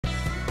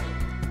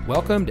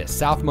Welcome to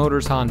South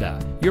Motors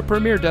Honda, your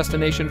premier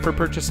destination for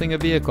purchasing a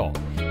vehicle.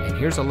 And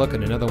here's a look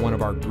at another one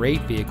of our great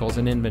vehicles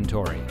in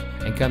inventory,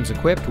 and comes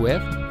equipped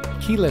with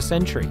keyless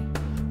entry,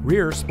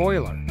 rear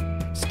spoiler,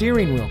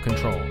 steering wheel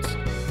controls,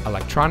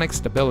 electronic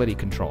stability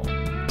control,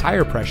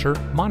 tire pressure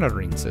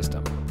monitoring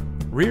system,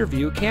 rear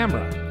view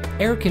camera,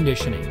 air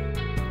conditioning,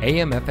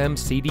 AM/FM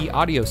CD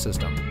audio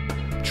system,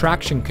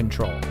 traction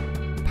control,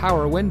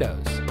 power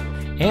windows,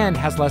 and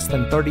has less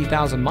than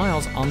 30,000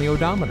 miles on the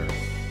odometer.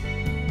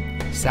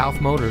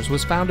 South Motors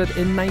was founded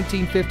in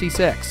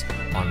 1956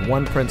 on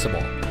one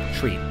principle: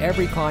 treat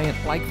every client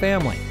like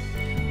family.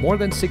 More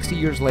than 60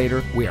 years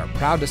later, we are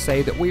proud to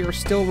say that we are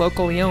still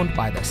locally owned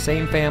by the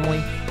same family,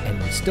 and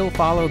we still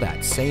follow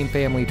that same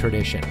family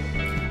tradition.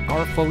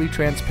 Our fully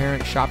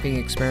transparent shopping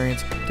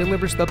experience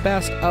delivers the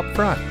best up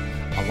front,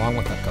 along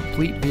with a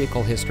complete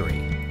vehicle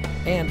history.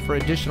 And for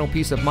additional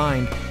peace of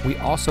mind, we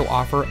also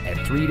offer a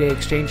 3-day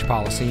exchange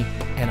policy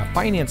and a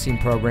financing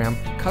program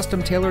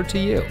custom tailored to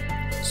you.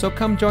 So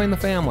come join the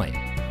family.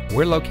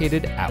 We're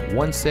located at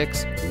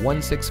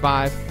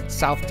 16165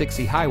 South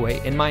Dixie Highway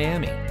in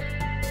Miami.